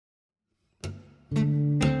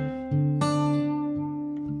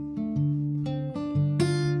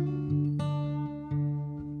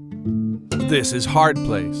This is Hard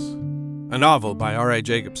Place, a novel by R.A.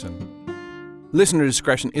 Jacobson. Listener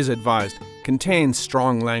discretion is advised, contains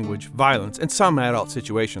strong language, violence, and some adult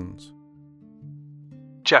situations.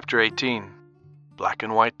 Chapter 18, Black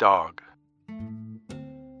and White Dog.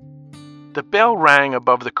 The bell rang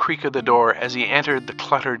above the creak of the door as he entered the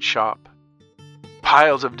cluttered shop.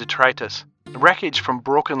 Piles of detritus, wreckage from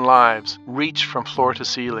broken lives, reached from floor to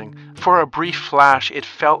ceiling. For a brief flash, it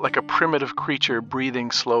felt like a primitive creature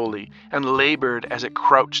breathing slowly and labored as it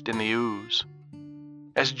crouched in the ooze.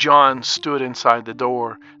 As John stood inside the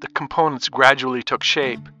door, the components gradually took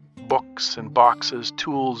shape. Books and boxes,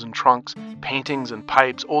 tools and trunks, paintings and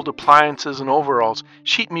pipes, old appliances and overalls,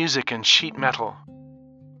 sheet music and sheet metal.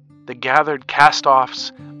 The gathered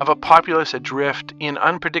cast-offs of a populace adrift in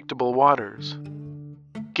unpredictable waters.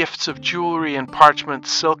 Gifts of jewelry and parchment,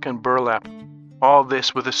 silk and burlap, all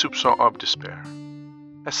this with a soupçon of despair.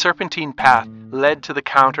 A serpentine path led to the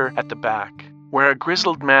counter at the back, where a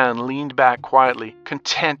grizzled man leaned back quietly,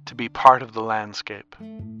 content to be part of the landscape.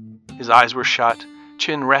 His eyes were shut,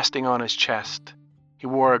 chin resting on his chest. He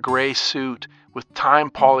wore a gray suit with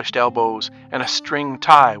time-polished elbows and a string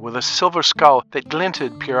tie with a silver skull that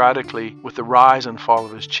glinted periodically with the rise and fall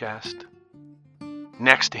of his chest.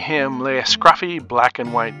 Next to him lay a scruffy black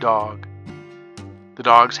and white dog. The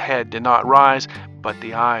dog's head did not rise, but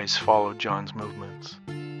the eyes followed John's movements.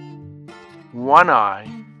 One eye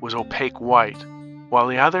was opaque white, while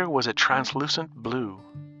the other was a translucent blue.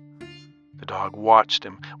 The dog watched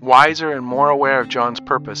him, wiser and more aware of John's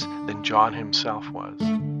purpose than John himself was.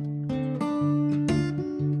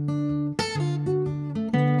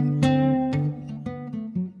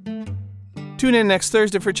 Tune in next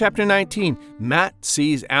Thursday for Chapter 19, Matt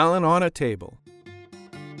Sees Alan on a Table.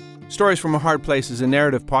 Stories from a Hard Place is a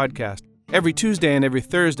narrative podcast. Every Tuesday and every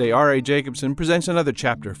Thursday, R.A. Jacobson presents another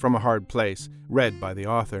chapter from a Hard Place, read by the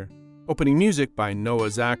author. Opening music by Noah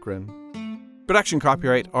Zachrin. Production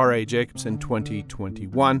copyright R.A. Jacobson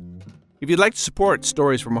 2021. If you'd like to support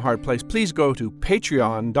Stories from a Hard Place, please go to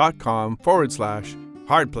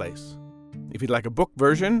patreon.com/hardplace. If you'd like a book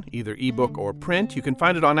version, either ebook or print, you can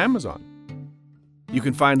find it on Amazon. You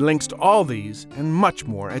can find links to all these and much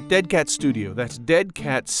more at Dead Cat Studio. That's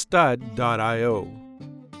deadcatstud.io.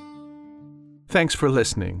 Thanks for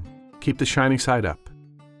listening. Keep the shining side up.